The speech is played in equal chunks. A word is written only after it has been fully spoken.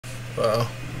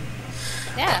Uh-oh.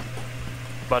 Yeah.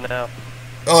 But now.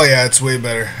 Oh yeah, it's way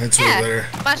better. It's way better.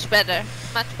 Much better.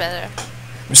 Much better.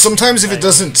 Sometimes if it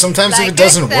doesn't, Like if it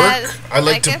doesn't said, work, I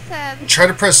like to said. try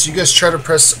to press. You guys try to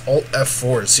press Alt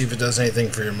F4 see if it does anything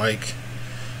for your mic.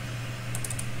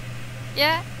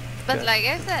 Yeah, but like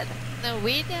I said,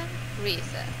 Norwegian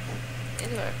reset.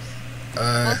 It works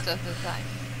most of the time.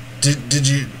 Did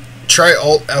you try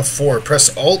Alt F4?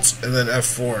 Press Alt and then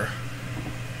F4.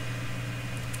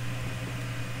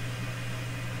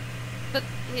 But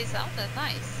he sounded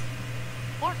nice.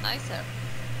 More nicer.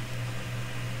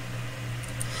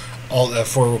 Alt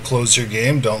F4 will close your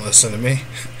game. Don't listen to me.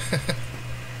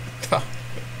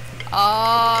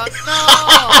 Oh no!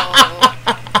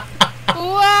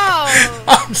 Wow!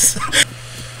 I'm sorry.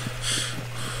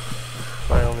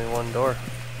 Why only one door?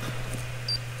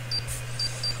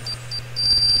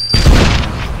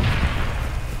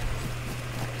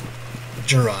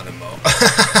 Geronimo.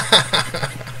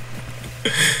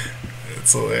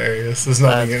 It's hilarious. There's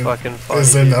nothing That's in. fucking funny.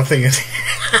 Is there nothing in here?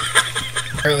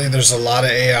 Apparently, there's a lot of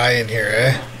AI in here,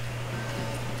 eh?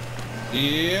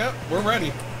 Yep, we're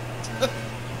ready.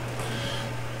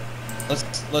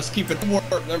 let's keep it warm.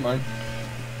 Never mind.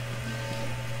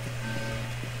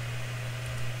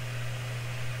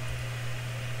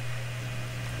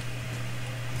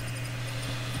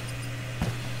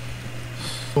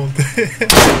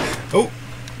 Oh,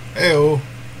 hey-oh.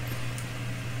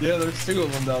 Yeah, there's two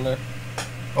of them down there.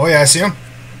 Oh yeah, I see him.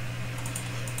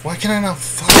 Why can I not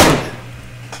fucking...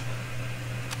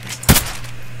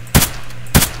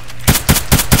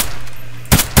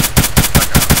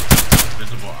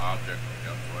 Visible object.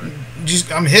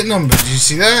 I'm hitting him, but did you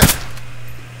see that?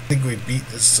 I think we beat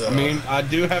this. I mean, I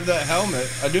do have that helmet.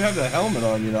 I do have that helmet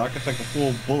on, you know. I can take a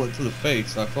full bullet to the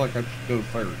face. I feel like I should go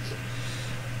first.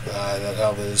 That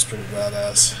helmet is pretty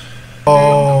badass.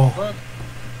 Oh,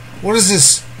 what is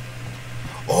this?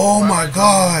 Oh my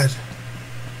god!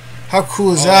 How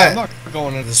cool is that? I'm not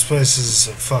going in. This place is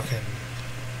a fucking...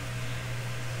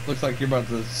 Looks like you're about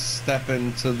to step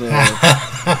into the...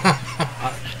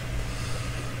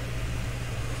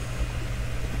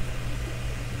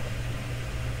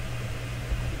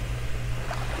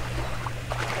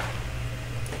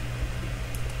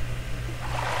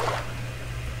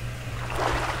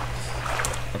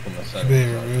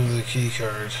 Baby, remove the key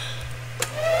card.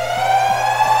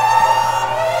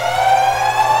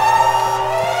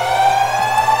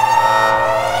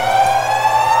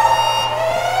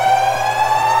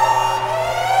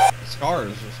 Scar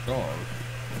is just gone.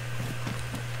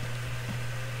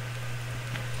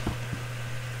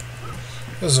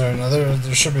 Is there another?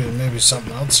 There should be maybe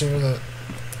something else here that...